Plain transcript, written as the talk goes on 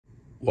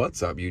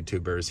What's up,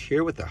 YouTubers?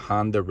 Here with the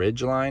Honda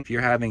Ridgeline. If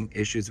you're having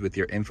issues with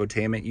your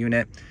infotainment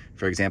unit,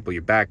 for example,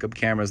 your backup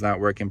camera's not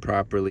working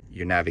properly,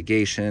 your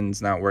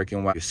navigation's not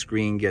working well, your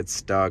screen gets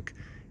stuck,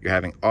 you're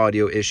having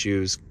audio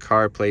issues,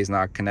 CarPlay's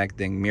not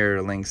connecting,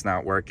 mirror link's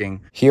not working.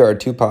 Here are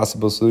two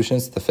possible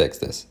solutions to fix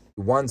this.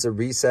 One's a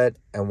reset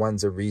and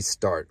one's a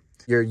restart.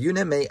 Your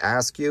unit may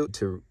ask you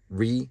to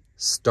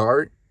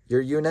restart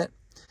your unit.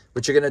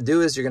 What you're gonna do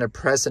is you're gonna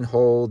press and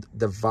hold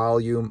the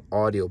volume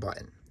audio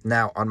button.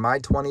 Now, on my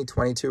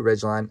 2022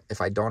 Ridgeline,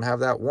 if I don't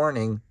have that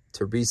warning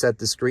to reset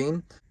the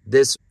screen,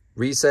 this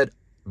reset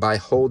by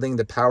holding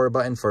the power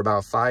button for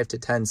about 5 to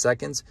 10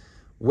 seconds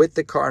with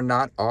the car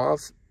not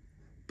off,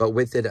 but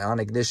with it on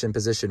ignition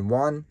position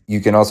 1.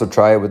 You can also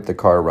try it with the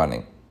car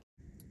running.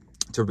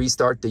 To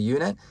restart the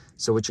unit,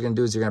 so what you're gonna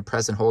do is you're gonna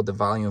press and hold the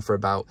volume for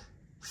about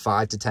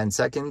 5 to 10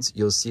 seconds.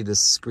 You'll see the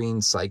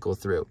screen cycle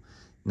through.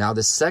 Now,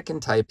 the second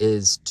type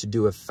is to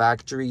do a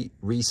factory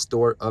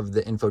restore of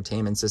the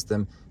infotainment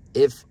system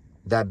if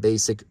that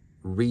basic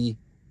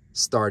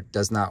restart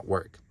does not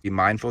work. Be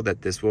mindful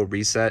that this will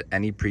reset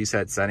any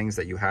preset settings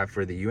that you have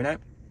for the unit.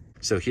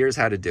 So here's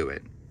how to do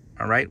it.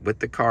 All right, with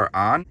the car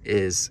on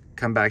is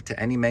come back to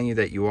any menu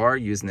that you are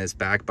using this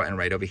back button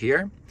right over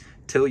here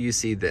till you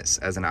see this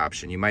as an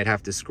option. You might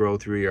have to scroll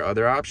through your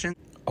other options.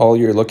 All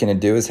you're looking to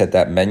do is hit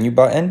that menu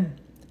button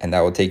and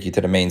that will take you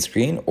to the main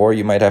screen, or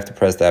you might have to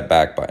press that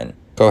back button.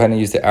 Go ahead and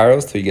use the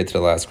arrows till you get to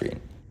the last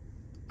screen.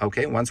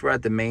 Okay, once we're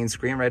at the main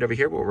screen right over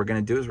here, what we're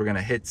gonna do is we're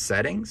gonna hit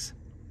settings.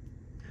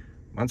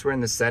 Once we're in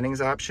the settings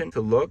option,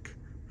 to look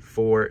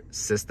for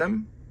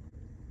system.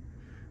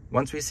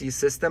 Once we see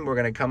system, we're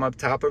gonna come up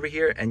top over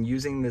here, and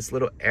using this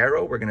little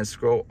arrow, we're gonna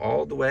scroll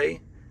all the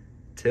way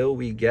till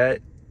we get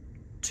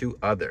to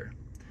other.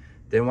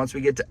 Then once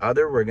we get to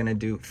other, we're gonna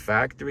do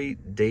factory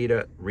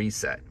data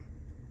reset.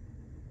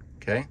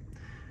 Okay,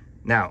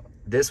 now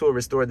this will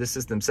restore the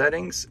system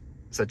settings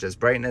such as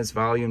brightness,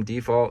 volume,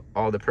 default.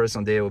 All the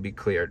personal data will be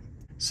cleared.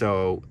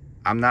 So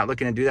I'm not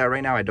looking to do that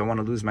right now. I don't want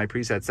to lose my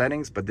preset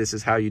settings, but this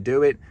is how you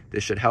do it.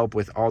 This should help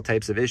with all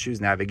types of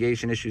issues,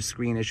 navigation issues,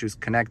 screen issues,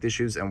 connect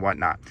issues, and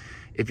whatnot.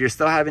 If you're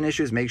still having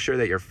issues, make sure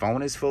that your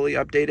phone is fully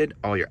updated.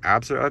 All your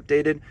apps are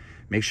updated.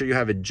 Make sure you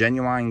have a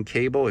genuine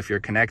cable if you're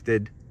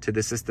connected to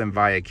the system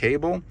via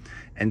cable.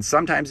 And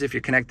sometimes if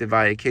you're connected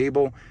via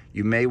cable,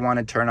 you may want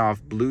to turn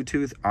off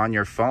Bluetooth on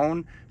your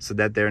phone so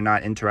that they're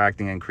not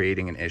interacting and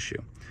creating an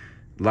issue.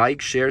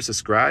 Like, share,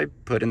 subscribe,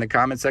 put in the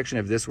comment section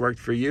if this worked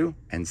for you,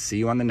 and see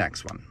you on the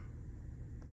next one.